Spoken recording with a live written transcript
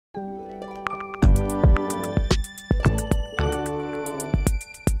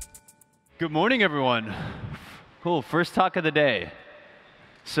Good morning, everyone. Cool, first talk of the day.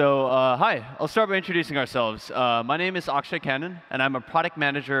 So, hi, I'll start by introducing ourselves. My name is Akshay Kannan, and I'm a product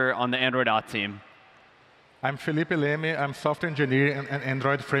manager on the Android Auth team. I'm Felipe Leme. I'm software engineer and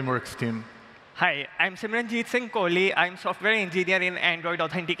Android frameworks team. Hi, I'm Simranjeet Singh Kohli. I'm software engineer in Android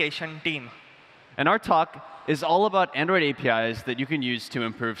authentication team. And our talk is all about Android APIs that you can use to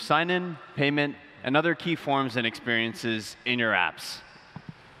improve sign-in, payment, and other key forms and experiences in your apps.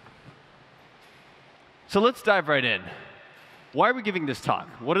 So let's dive right in. Why are we giving this talk?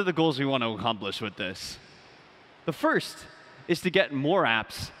 What are the goals we want to accomplish with this? The first is to get more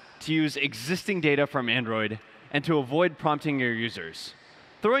apps to use existing data from Android and to avoid prompting your users.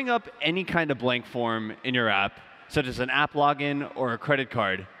 Throwing up any kind of blank form in your app, such as an app login or a credit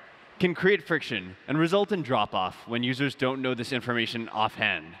card, can create friction and result in drop-off when users don't know this information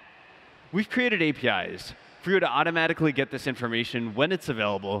offhand. We've created APIs for you to automatically get this information when it's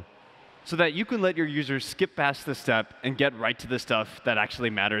available, so that you can let your users skip past this step and get right to the stuff that actually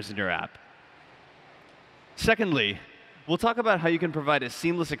matters in your app. Secondly, we'll talk about how you can provide a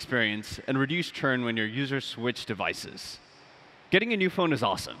seamless experience and reduce churn when your users switch devices. Getting a new phone is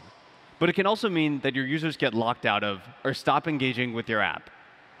awesome, but it can also mean that your users get locked out of or stop engaging with your app.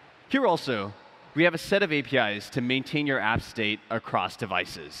 Here also, we have a set of APIs to maintain your app state across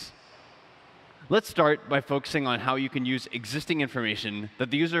devices. Let's start by focusing on how you can use existing information that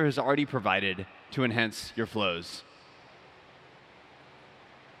the user has already provided to enhance your flows.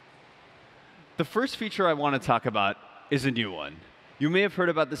 The first feature I want to talk about is a new one. You may have heard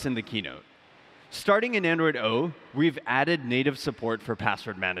about this in the keynote. Starting in Android O, we've added native support for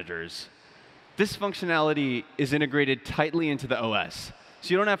password managers. This functionality is integrated tightly into the OS,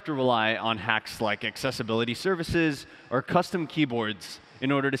 so you don't have to rely on hacks like accessibility services or custom keyboards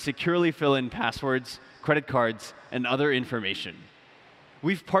in order to securely fill in passwords, credit cards, and other information.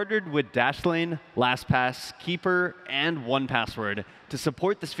 We've partnered with Dashlane, LastPass, Keeper, and 1Password to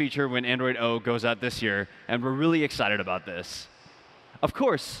support this feature when Android O goes out this year, and we're really excited about this. Of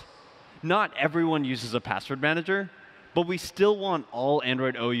course, not everyone uses a password manager, but we still want all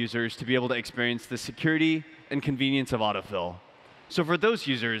Android O users to be able to experience the security and convenience of autofill. So for those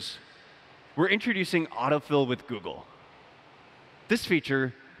users, we're introducing autofill with Google. This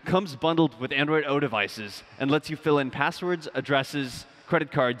feature comes bundled with Android O devices and lets you fill in passwords, addresses,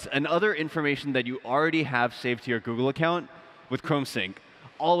 credit cards, and other information that you already have saved to your Google account with Chrome Sync,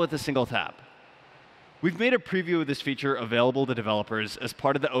 all with a single tap. We've made a preview of this feature available to developers as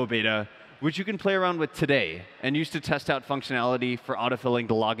part of the O beta, which you can play around with today and use to test out functionality for autofilling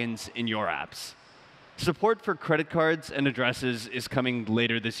the logins in your apps. Support for credit cards and addresses is coming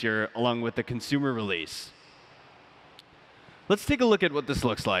later this year, along with the consumer release. Let's take a look at what this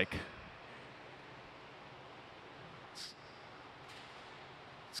looks like.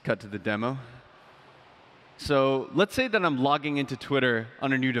 Let's cut to the demo. So let's say that I'm logging into Twitter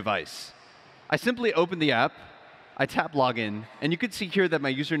on a new device. I simply open the app, I tap Login, and you can see here that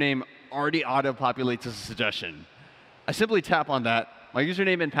my username already auto-populates as a suggestion. I simply tap on that, my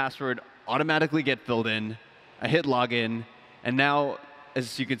username and password automatically get filled in, I hit Login, and now,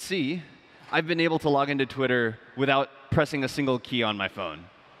 as you can see, I've been able to log into Twitter without pressing a single key on my phone.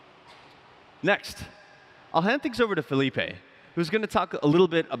 Next, I'll hand things over to Felipe, who's going to talk a little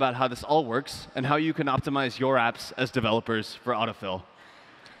bit about how this all works and how you can optimize your apps as developers for autofill.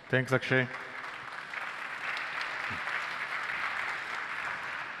 Thanks, Akshay.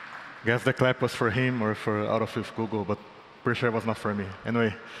 Guess the clap was for him or for autofill with Google, but pretty sure it was not for me.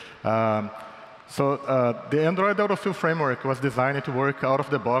 Anyway, the Android autofill framework was designed to work out of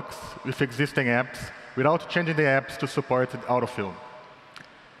the box with existing apps without changing the apps to support autofill.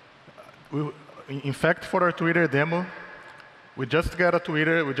 In fact, for our Twitter demo, we just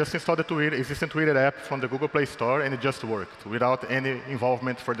installed the existing Twitter app from the Google Play Store, and it just worked without any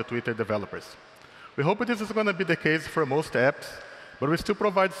involvement for the Twitter developers. We hope this is going to be the case for most apps, but we still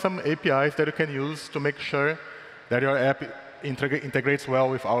provide some APIs that you can use to make sure that your app integrates well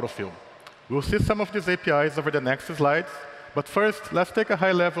with autofill. We'll see some of these APIs over the next slides, but first, let's take a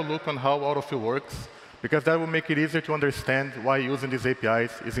high-level look on how autofill works, because that will make it easier to understand why using these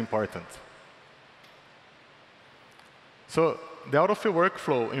APIs is important. So the autofill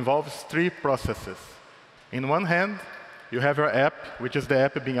workflow involves three processes. In one hand, you have your app, which is the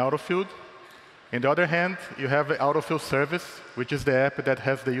app being autofilled. In the other hand, you have the autofill service, which is the app that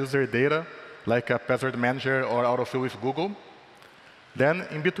has the user data, like a password manager or autofill with Google. Then,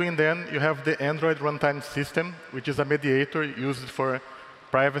 in between them, you have the Android runtime system, which is a mediator used for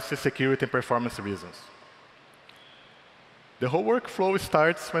privacy, security, and performance reasons. The whole workflow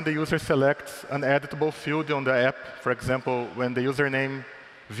starts when the user selects an editable field on the app. For example, when the username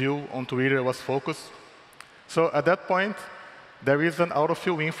view on Twitter was focused. So at that point, there is an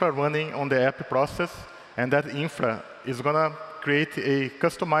autofill infra running on the app process, and that infra is going to create a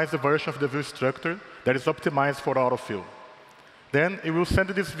customized version of the view structure that is optimized for autofill. Then it will send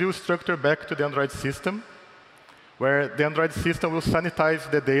this view structure back to the Android system, where the Android system will sanitize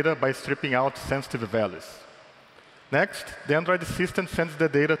the data by stripping out sensitive values. Next, the Android system sends the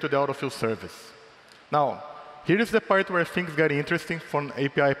data to the autofill service. Now, here is the part where things get interesting from an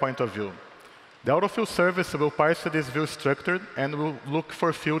API point of view. The autofill service will parse this view structure and will look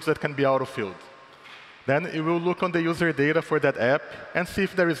for fields that can be autofilled. Then it will look on the user data for that app and see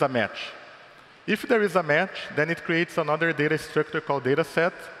if there is a match. If there is a match, then it creates another data structure called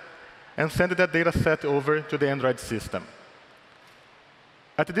dataset and sends that dataset over to the Android system.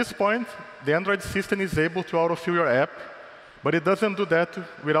 At this point, the Android system is able to autofill your app, but it doesn't do that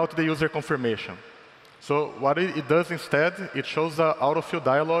without the user confirmation. So what it does instead, it shows an autofill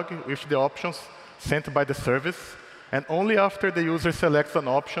dialog with the options sent by the service, and only after the user selects an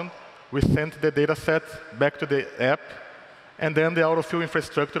option, we send the dataset back to the app, and then the autofill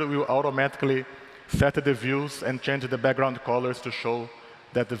infrastructure will automatically set the views and change the background colors to show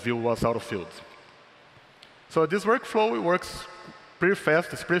that the view was autofilled. So this workflow works pretty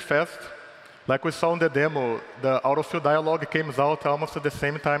fast. It's pretty fast. Like we saw in the demo, the autofill dialog comes out almost at the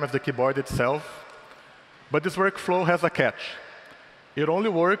same time as the keyboard itself. But this workflow has a catch. It only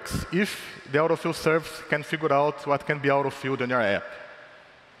works if the autofill service can figure out what can be autofilled in your app.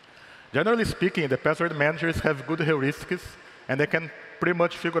 Generally speaking, the password managers have good heuristics, and they can pretty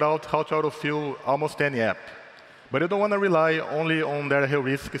much figure out how to autofill almost any app. But you don't want to rely only on their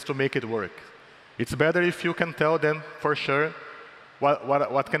heuristics to make it work. It's better if you can tell them for sure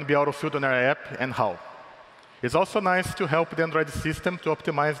what can be autofilled on your app and how. It's also nice to help the Android system to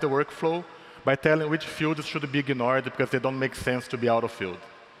optimize the workflow by telling which fields should be ignored because they don't make sense to be autofilled.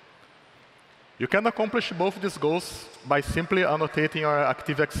 You can accomplish both these goals by simply annotating your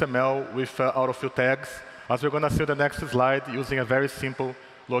ActiveXML with autofill tags, as we're going to see in the next slide using a very simple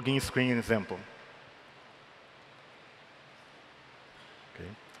login screen example. Okay.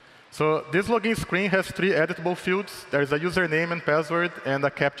 So this login screen has 3 editable fields. There is a username and password and a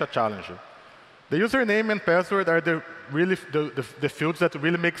CAPTCHA challenge. The username and password are the fields that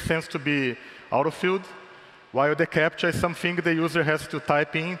really make sense to be autofilled, while the CAPTCHA is something the user has to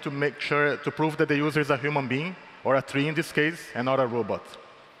type in to make sure, to prove that the user is a human being, or a tree in this case, and not a robot.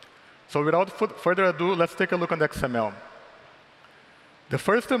 So without further ado, let's take a look at the XML. The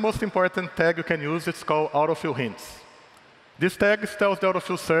first and most important tag you can use is called autofill hints. This tag tells the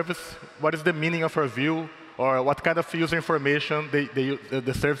autofill service what is the meaning of our view, or what kind of user information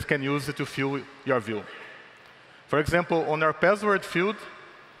the service can use to fill your view. For example, on our password field,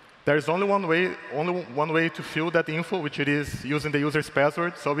 there is only one way to fill that info, which it is using the user's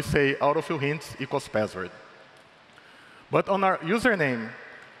password. So we say autofill hints equals password. But on our username,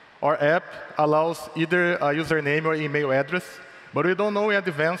 our app allows either a username or email address, but we don't know in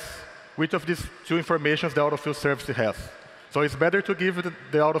advance which of these 2 informations the autofill service has. So it's better to give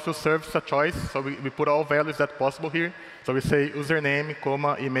the autofill service a choice. So we put all values that possible here. So we say username,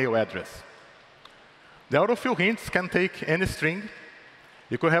 comma, email address. The autofill hints can take any string.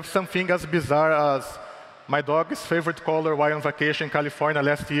 You could have something as bizarre as my dog's favorite color while on vacation in California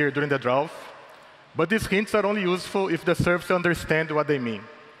last year during the drought. But these hints are only useful if the service understands what they mean.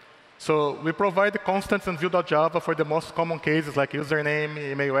 So we provide constants in Vue.java for the most common cases like username,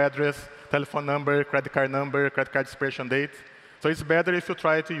 email address, telephone number, credit card expiration date. So it's better if you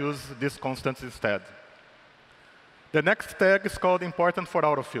try to use these constants instead. The next tag is called important for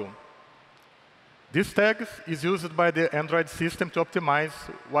autofill. This tag is used by the Android system to optimize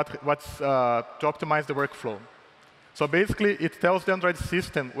the workflow. So basically, it tells the Android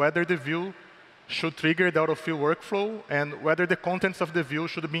system whether the view should trigger the autofill workflow and whether the contents of the view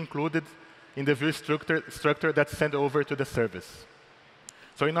should be included in the view structure that's sent over to the service.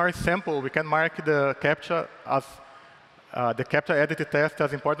 So in our example, we can mark the CAPTCHA as the CAPTCHA edited test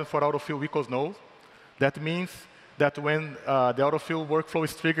as important for autofill equals no. That means that when the autofill workflow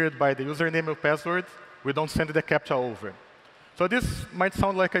is triggered by the username or password, we don't send the CAPTCHA over. So this might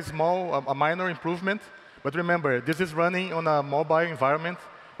sound like a minor improvement, but remember, this is running on a mobile environment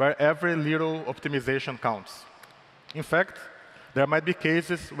where every little optimization counts. In fact, there might be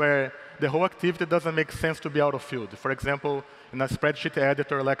cases where the whole activity doesn't make sense to be autofilled. For example, in a spreadsheet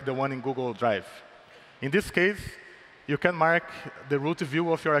editor like the one in Google Drive. In this case, you can mark the root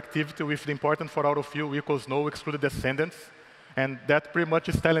view of your activity with the important for autofill equals no excluded descendants. And that pretty much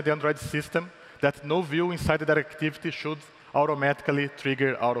is telling the Android system that no view inside that activity should automatically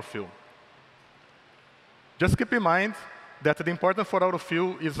trigger autofill. Just keep in mind that the important for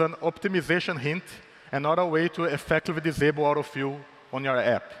autofill is an optimization hint and not a way to effectively disable autofill on your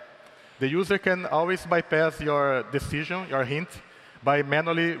app. The user can always bypass your decision, your hint, by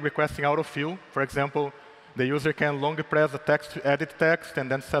manually requesting autofill. For example, the user can long press the text to edit text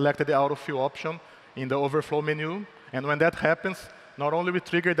and then select the autofill option in the overflow menu. And when that happens, not only we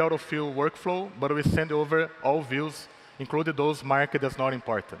trigger the autofill workflow, but we send over all views, including those marked as not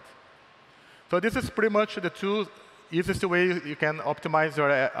important. So this is pretty much the two easiest way you can optimize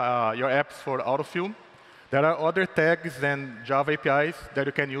your apps for autofill. There are other tags and Java APIs that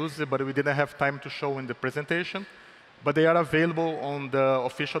you can use, but we didn't have time to show in the presentation. But they are available on the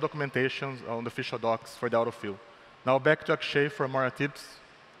official documentation, on the official docs for the autofill. Now back to Akshay for more tips.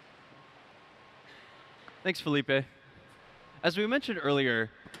 Thanks, Felipe. As we mentioned earlier,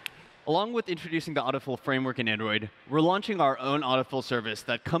 along with introducing the autofill framework in Android, we're launching our own autofill service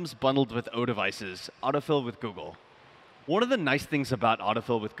that comes bundled with O devices, Autofill with Google. One of the nice things about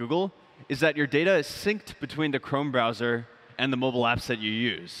Autofill with Google is that your data is synced between the Chrome browser and the mobile apps that you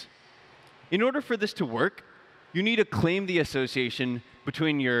use. In order for this to work, you need to claim the association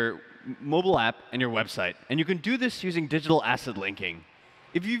between your mobile app and your website. And you can do this using digital asset linking.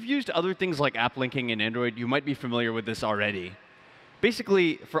 If you've used other things like app linking in Android, you might be familiar with this already.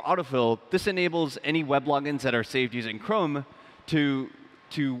 Basically, for autofill, this enables any web logins that are saved using Chrome to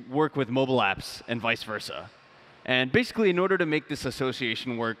work with mobile apps and vice versa. And basically, in order to make this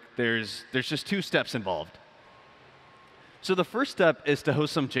association work, there's just two steps involved. So the first step is to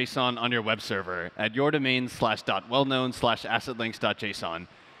host some JSON on your web server at yourdomain/.wellknown/assetlinks.json.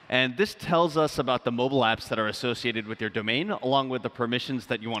 And this tells us about the mobile apps that are associated with your domain, along with the permissions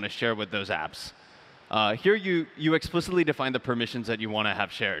that you want to share with those apps. Here, you explicitly define the permissions that you want to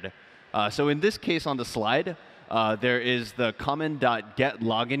have shared. So in this case on the slide, there is the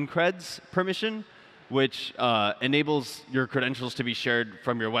common.getLoginCreds permission, which enables your credentials to be shared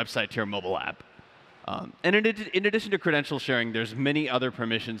from your website to your mobile app. And in addition to credential sharing, there's many other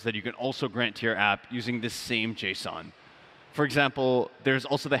permissions that you can also grant to your app using this same JSON. For example, there's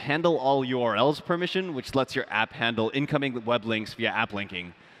also the handle all URLs permission, which lets your app handle incoming web links via app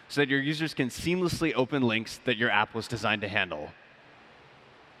linking, so that your users can seamlessly open links that your app was designed to handle.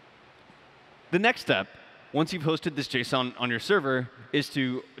 The next step, once you've hosted this JSON on your server, is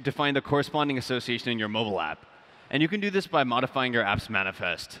to define the corresponding association in your mobile app. And you can do this by modifying your app's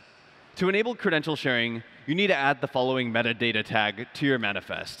manifest. To enable credential sharing, you need to add the following metadata tag to your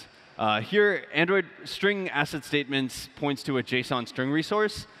manifest. Here, Android string asset statements points to a JSON string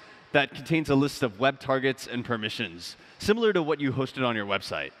resource that contains a list of web targets and permissions, similar to what you hosted on your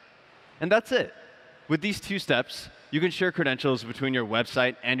website. And that's it. With these two steps, you can share credentials between your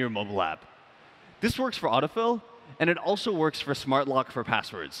website and your mobile app. This works for autofill, and it also works for Smart Lock for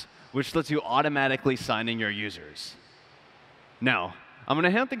passwords, which lets you automatically sign in your users. Now, I'm going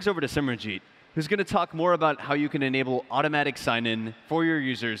to hand things over to Simranjeet, who's going to talk more about how you can enable automatic sign-in for your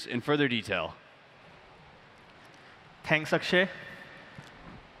users in further detail. Thanks, Akshay.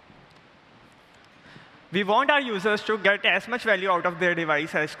 We want our users to get as much value out of their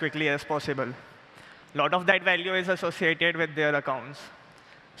device as quickly as possible. A lot of that value is associated with their accounts.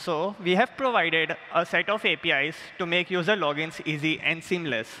 So we have provided a set of APIs to make user logins easy and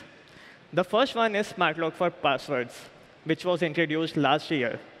seamless. The first one is Smart Lock for passwords, which was introduced last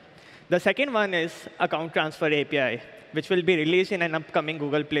year. The second one is Account Transfer API, which will be released in an upcoming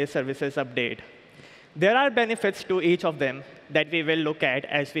Google Play Services update. There are benefits to each of them that we will look at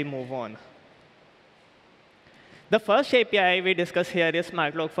as we move on. The first API we discuss here is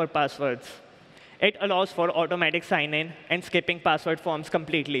Smart Lock for passwords. It allows for automatic sign-in and skipping password forms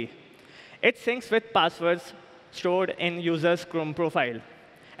completely. It syncs with passwords stored in user's Chrome profile.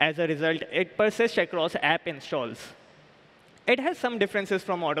 As a result, it persists across app installs. It has some differences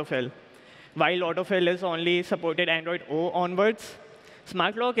from autofill. While autofill is only supported Android O onwards,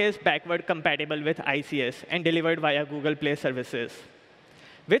 Smart Lock is backward compatible with ICS and delivered via Google Play Services.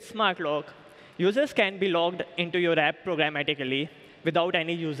 With Smart Lock, users can be logged into your app programmatically without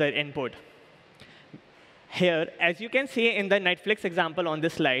any user input. Here, as you can see in the Netflix example on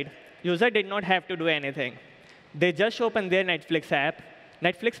this slide, user did not have to do anything. They just open their Netflix app,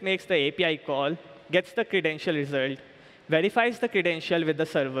 Netflix makes the API call, gets the credential result, verifies the credential with the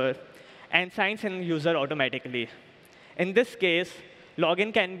server, and signs in user automatically. In this case,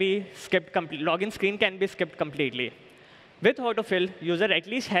 login screen can be skipped completely. With autofill, user at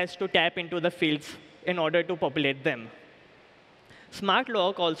least has to tap into the fields in order to populate them. Smart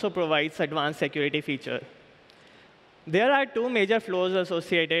Lock also provides advanced security feature. There are two major flows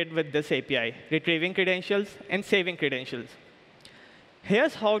associated with this API, retrieving credentials and saving credentials.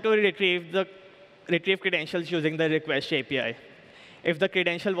 Here's how to retrieve the retrieve credentials using the request API. If the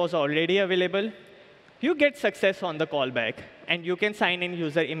credential was already available, you get success on the callback, and you can sign in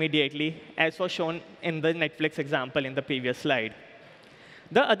user immediately, as was shown in the Netflix example in the previous slide.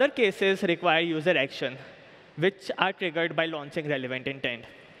 The other cases require user action, which are triggered by launching relevant intent.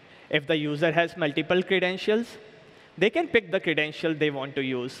 If the user has multiple credentials, they can pick the credential they want to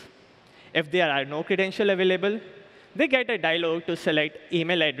use. If there are no credentials available, they get a dialog to select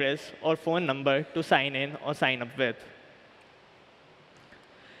email address or phone number to sign in or sign up with.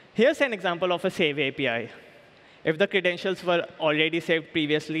 Here's an example of a save API. If the credentials were already saved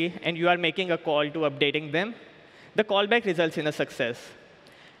previously and you are making a call to updating them, the callback results in a success.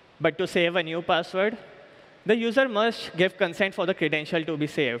 But to save a new password, the user must give consent for the credential to be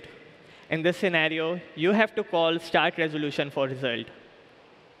saved. In this scenario, you have to call start resolution for result.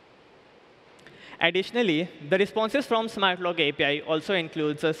 Additionally, the responses from SmartLock API also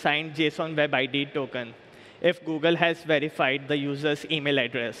includes a signed JSON Web ID token if Google has verified the user's email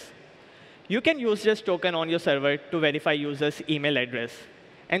address. You can use this token on your server to verify users' email address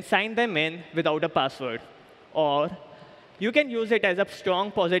and sign them in without a password. Or you can use it as a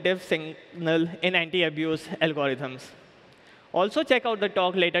strong positive signal in anti-abuse algorithms. Also, check out the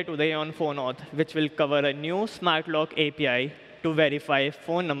talk later today on PhoneAuth, which will cover a new SmartLock API to verify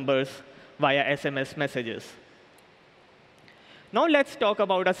phone numbers via SMS messages. Now let's talk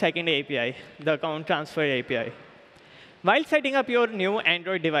about a second API, the Account Transfer API. While setting up your new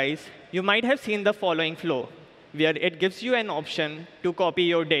Android device, you might have seen the following flow, where it gives you an option to copy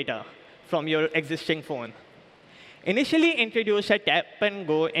your data from your existing phone. Initially introduced at Tap and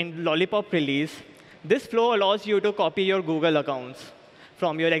Go in Lollipop release, this flow allows you to copy your Google accounts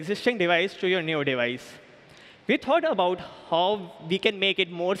from your existing device to your new device. We thought about how we can make it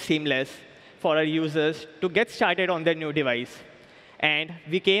more seamless for our users to get started on their new device. And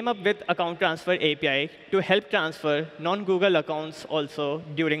we came up with Account Transfer API to help transfer non-Google accounts also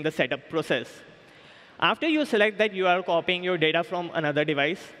during the setup process. After you select that you are copying your data from another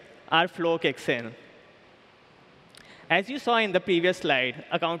device, our flow kicks in. As you saw in the previous slide,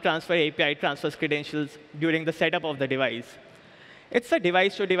 Account Transfer API transfers credentials during the setup of the device. It's a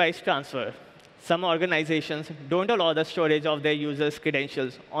device-to-device transfer. Some organizations don't allow the storage of their users'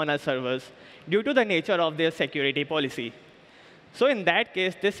 credentials on our servers due to the nature of their security policy. So in that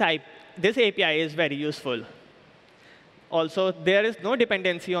case, this API is very useful. Also, there is no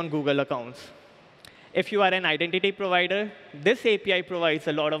dependency on Google accounts. If you are an identity provider, this API provides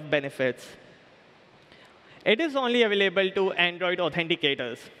a lot of benefits. It is only available to Android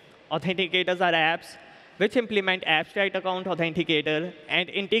authenticators. Authenticators are apps which implement abstract account authenticator and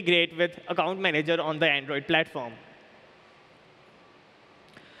integrate with Account Manager on the Android platform.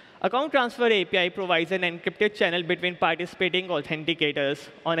 Account Transfer API provides an encrypted channel between participating authenticators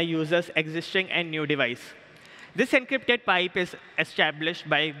on a user's existing and new device. This encrypted pipe is established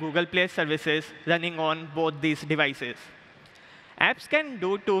by Google Play services running on both these devices. Apps can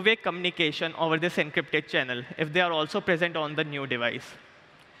do two-way communication over this encrypted channel if they are also present on the new device.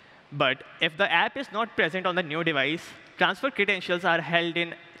 But if the app is not present on the new device, transfer credentials are held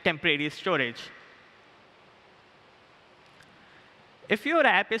in temporary storage. If your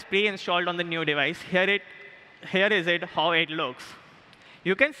app is pre-installed on the new device, here is how it looks.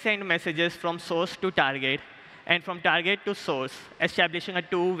 You can send messages from source to target and from target to source, establishing a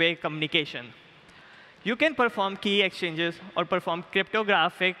two-way communication. You can perform key exchanges or perform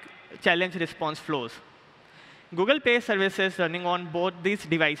cryptographic challenge response flows. Google Pay services running on both these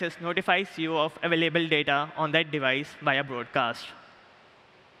devices notifies you of available data on that device via broadcast.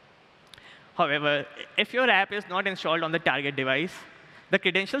 However, if your app is not installed on the target device, the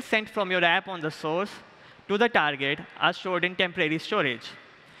credentials sent from your app on the source to the target are stored in temporary storage.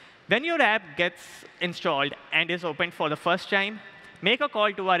 When your app gets installed and is opened for the first time, make a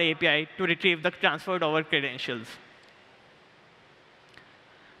call to our API to retrieve the transferred over credentials.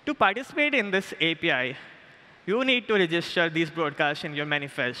 To participate in this API, you need to register these broadcasts in your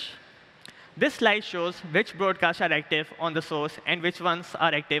manifest. This slide shows which broadcasts are active on the source and which ones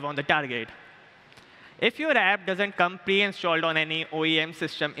are active on the target. If your app doesn't come pre-installed on any OEM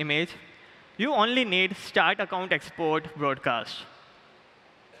system image, you only need Start Account Export broadcast.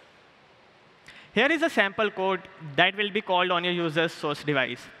 Here is a sample code that will be called on your user's source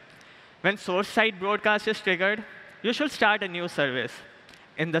device. When source side broadcast is triggered, you should start a new service.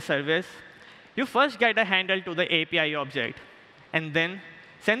 In the service, you first get a handle to the API object, and then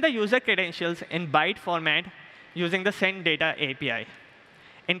send the user credentials in byte format using the Send Data API.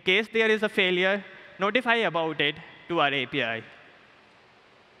 In case there is a failure, notify about it to our API.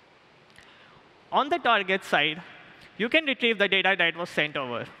 On the target side, you can retrieve the data that was sent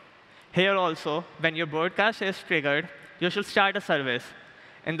over. Here also, when your broadcast is triggered, you should start a service.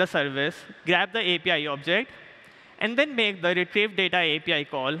 In the service, grab the API object, and then make the retrieve data API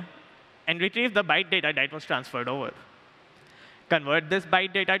call and retrieve the byte data that was transferred over. Convert this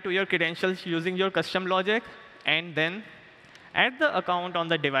byte data to your credentials using your custom logic, and then add the account on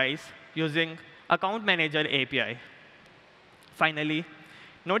the device using Account Manager API. Finally,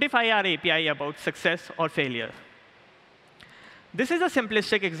 notify our API about success or failure. This is a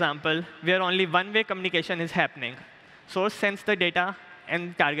simplistic example where only one-way communication is happening. Source sends the data,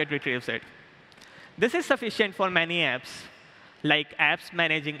 and target retrieves it. This is sufficient for many apps, like apps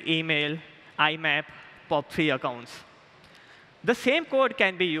managing email, IMAP, POP3 accounts. The same code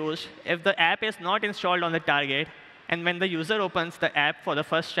can be used if the app is not installed on the target and when the user opens the app for the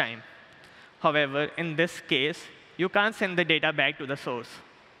first time. However, in this case, you can't send the data back to the source.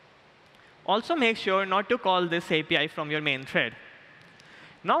 Also, make sure not to call this API from your main thread.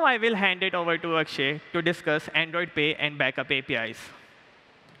 Now I will hand it over to Akshay to discuss Android Pay and backup APIs.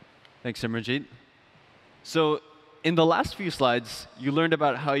 Thanks, Simranjeet. So in the last few slides, you learned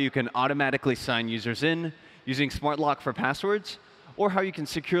about how you can automatically sign users in using Smart Lock for passwords, or how you can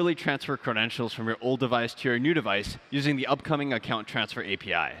securely transfer credentials from your old device to your new device using the upcoming Account Transfer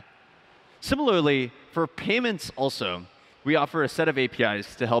API. Similarly, for payments also, we offer a set of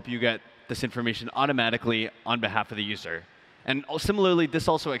APIs to help you get this information automatically on behalf of the user. And similarly, this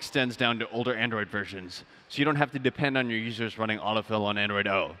also extends down to older Android versions, so you don't have to depend on your users running autofill on Android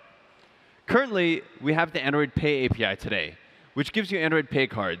O. Currently, we have the Android Pay API today, which gives you Android Pay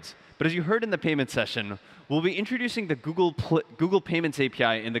cards. But as you heard in the payment session, we'll be introducing the Google Payments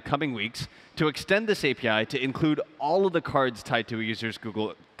API in the coming weeks to extend this API to include all of the cards tied to a user's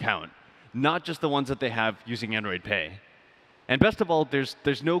Google account, not just the ones that they have using Android Pay. And best of all,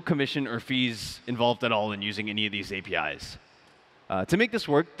 there's no commission or fees involved at all in using any of these APIs. To make this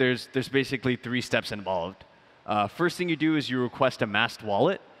work, there's basically 3 steps involved. First thing you do is you request a masked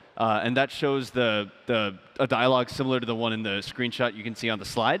wallet, and that shows a dialog similar to the one in the screenshot you can see on the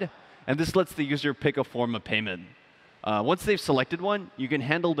slide. And this lets the user pick a form of payment. Once they've selected one, you can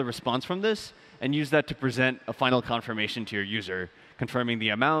handle the response from this and use that to present a final confirmation to your user, confirming the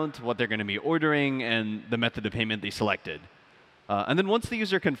amount, what they're going to be ordering, and the method of payment they selected. And then once the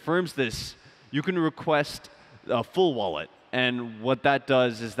user confirms this, you can request a full wallet. And what that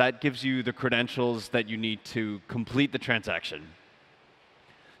does is that gives you the credentials that you need to complete the transaction.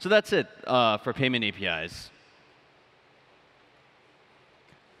 So that's it for payment APIs.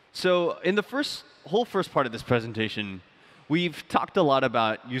 So in the whole first part of this presentation, we've talked a lot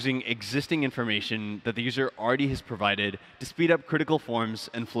about using existing information that the user already has provided to speed up critical forms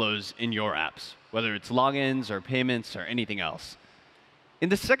and flows in your apps, whether it's logins or payments or anything else. In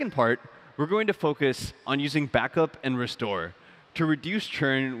the second part, we're going to focus on using backup and restore to reduce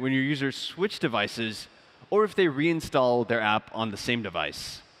churn when your users switch devices or if they reinstall their app on the same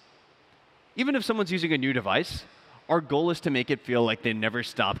device. Even if someone's using a new device, our goal is to make it feel like they never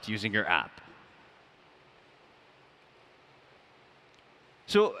stopped using your app.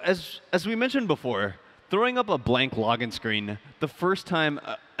 So as we mentioned before, throwing up a blank login screen the first time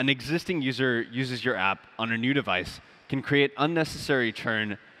an existing user uses your app on a new device can create unnecessary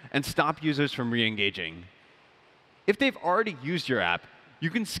churn and stop users from re-engaging. If they've already used your app, you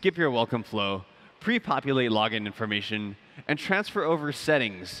can skip your welcome flow, pre-populate login information, and transfer over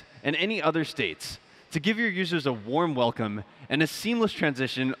settings and any other states to give your users a warm welcome and a seamless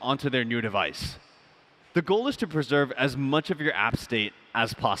transition onto their new device. The goal is to preserve as much of your app state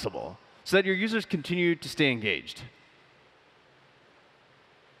as possible so that your users continue to stay engaged.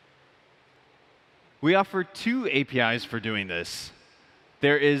 We offer 2 APIs for doing this.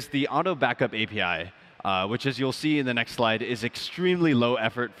 There is the Auto Backup API, which, as you'll see in the next slide, is extremely low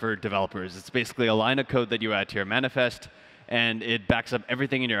effort for developers. It's basically a line of code that you add to your manifest, and it backs up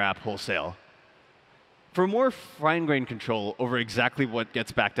everything in your app wholesale. For more fine-grained control over exactly what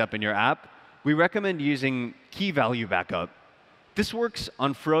gets backed up in your app, we recommend using key value backup. This works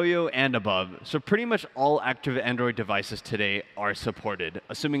on Froyo and above, so pretty much all active Android devices today are supported,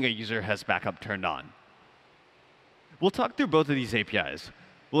 assuming a user has backup turned on. We'll talk through both of these APIs.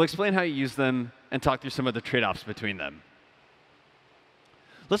 We'll explain how you use them and talk through some of the trade-offs between them.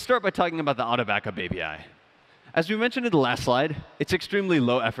 Let's start by talking about the Auto Backup API. As we mentioned in the last slide, it's extremely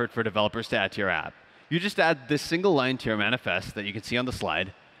low effort for developers to add to your app. You just add this single line to your manifest that you can see on the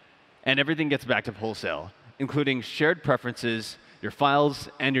slide, and everything gets backed up wholesale, including shared preferences, your files,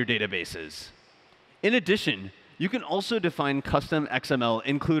 and your databases. In addition, you can also define custom XML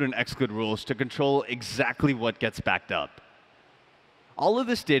include and exclude rules to control exactly what gets backed up. All of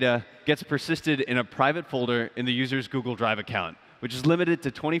this data gets persisted in a private folder in the user's Google Drive account, which is limited to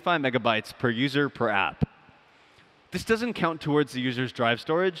 25 megabytes per user per app. This doesn't count towards the user's drive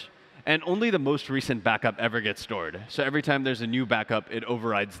storage, and only the most recent backup ever gets stored. So every time there's a new backup, it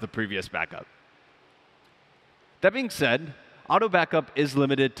overrides the previous backup. That being said, auto backup is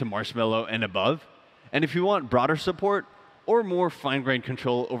limited to Marshmallow and above. And if you want broader support or more fine-grained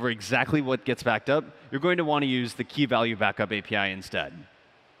control over exactly what gets backed up, you're going to want to use the key value backup API instead.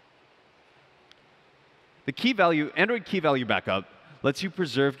 The Android key value backup lets you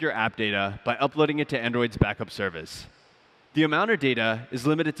preserve your app data by uploading it to Android's backup service. The amount of data is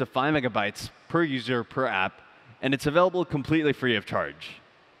limited to 5 megabytes per user per app, and it's available completely free of charge.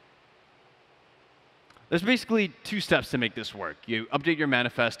 There's basically 2 steps to make this work. You update your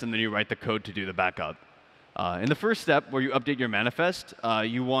manifest, and then you write the code to do the backup. In the first step, where you update your manifest,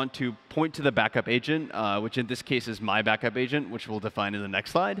 you want to point to the backup agent, which in this case is my backup agent, which we'll define in the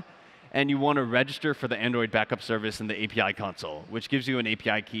next slide. And you want to register for the Android backup service in the API console, which gives you an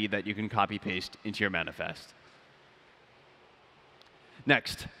API key that you can copy-paste into your manifest.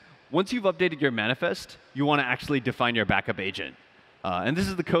 Next, once you've updated your manifest, you want to actually define your backup agent. And this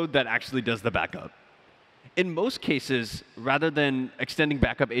is the code that actually does the backup. In most cases, rather than extending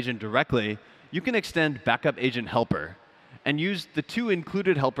backup agent directly, you can extend backup agent helper and use the 2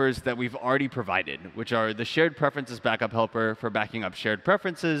 included helpers that we've already provided, which are the shared preferences backup helper for backing up shared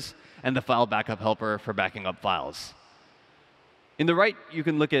preferences and the file backup helper for backing up files. In the right, you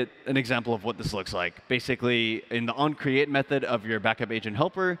can look at an example of what this looks like. Basically, in the onCreate method of your backup agent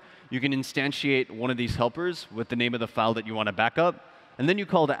helper, you can instantiate one of these helpers with the name of the file that you want to back up, and then you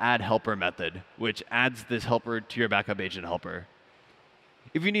call the add helper method, which adds this helper to your backup agent helper.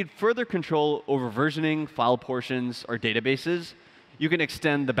 If you need further control over versioning, file portions, or databases, you can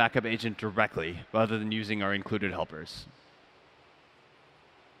extend the backup agent directly rather than using our included helpers.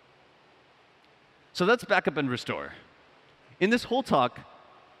 So that's backup and restore. In this whole talk,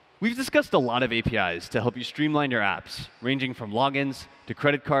 we've discussed a lot of APIs to help you streamline your apps, ranging from logins to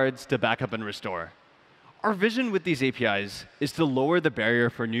credit cards to backup and restore. Our vision with these APIs is to lower the barrier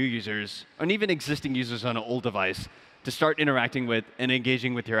for new users, and even existing users on an old device, to start interacting with and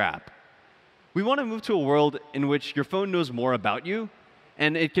engaging with your app. We want to move to a world in which your phone knows more about you,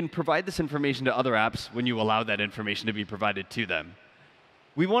 and it can provide this information to other apps when you allow that information to be provided to them.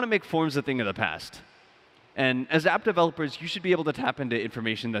 We want to make forms a thing of the past. And as app developers, you should be able to tap into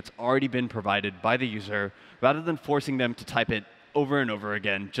information that's already been provided by the user, rather than forcing them to type it over and over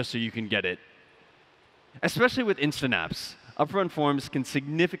again just so you can get it. Especially with instant apps, upfront forms can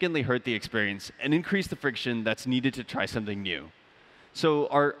significantly hurt the experience and increase the friction that's needed to try something new. So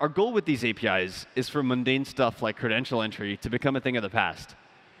our goal with these APIs is for mundane stuff like credential entry to become a thing of the past.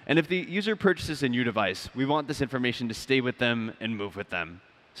 And if the user purchases a new device, we want this information to stay with them and move with them,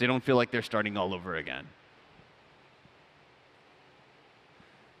 so they don't feel like they're starting all over again.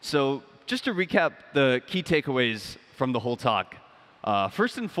 So just to recap the key takeaways from the whole talk,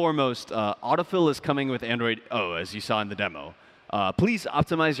 first and foremost, autofill is coming with Android O, as you saw in the demo. Please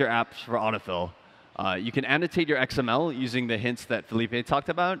optimize your apps for autofill. You can annotate your XML using the hints that Felipe talked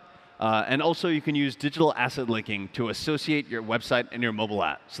about. And also, you can use digital asset linking to associate your website and your mobile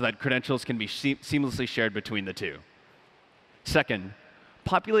app so that credentials can be seamlessly shared between the 2. Second,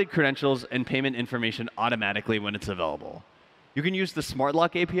 populate credentials and payment information automatically when it's available. You can use the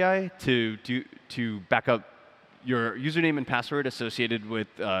SmartLock API to back up your username and password associated with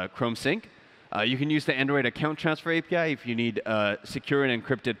Chrome Sync. You can use the Android Account Transfer API if you need a secure and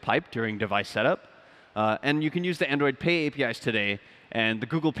encrypted pipe during device setup. And you can use the Android Pay APIs today and the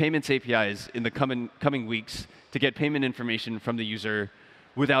Google Payments APIs in the coming weeks to get payment information from the user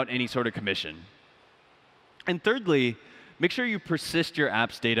without any sort of commission. And thirdly, make sure you persist your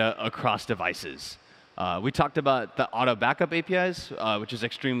app's data across devices. We talked about the auto backup APIs, which is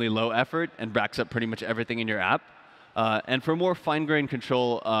extremely low effort and backs up pretty much everything in your app. And for more fine-grained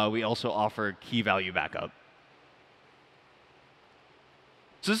control, we also offer key value backup.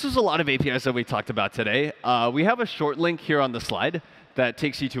 So this is a lot of APIs that we talked about today. We have a short link here on the slide that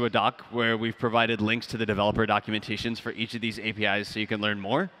takes you to a doc where we've provided links to the developer documentations for each of these APIs so you can learn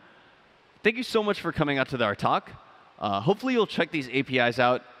more. Thank you so much for coming out to our talk. Hopefully you'll check these APIs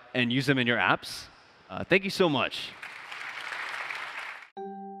out and use them in your apps. Thank you so much.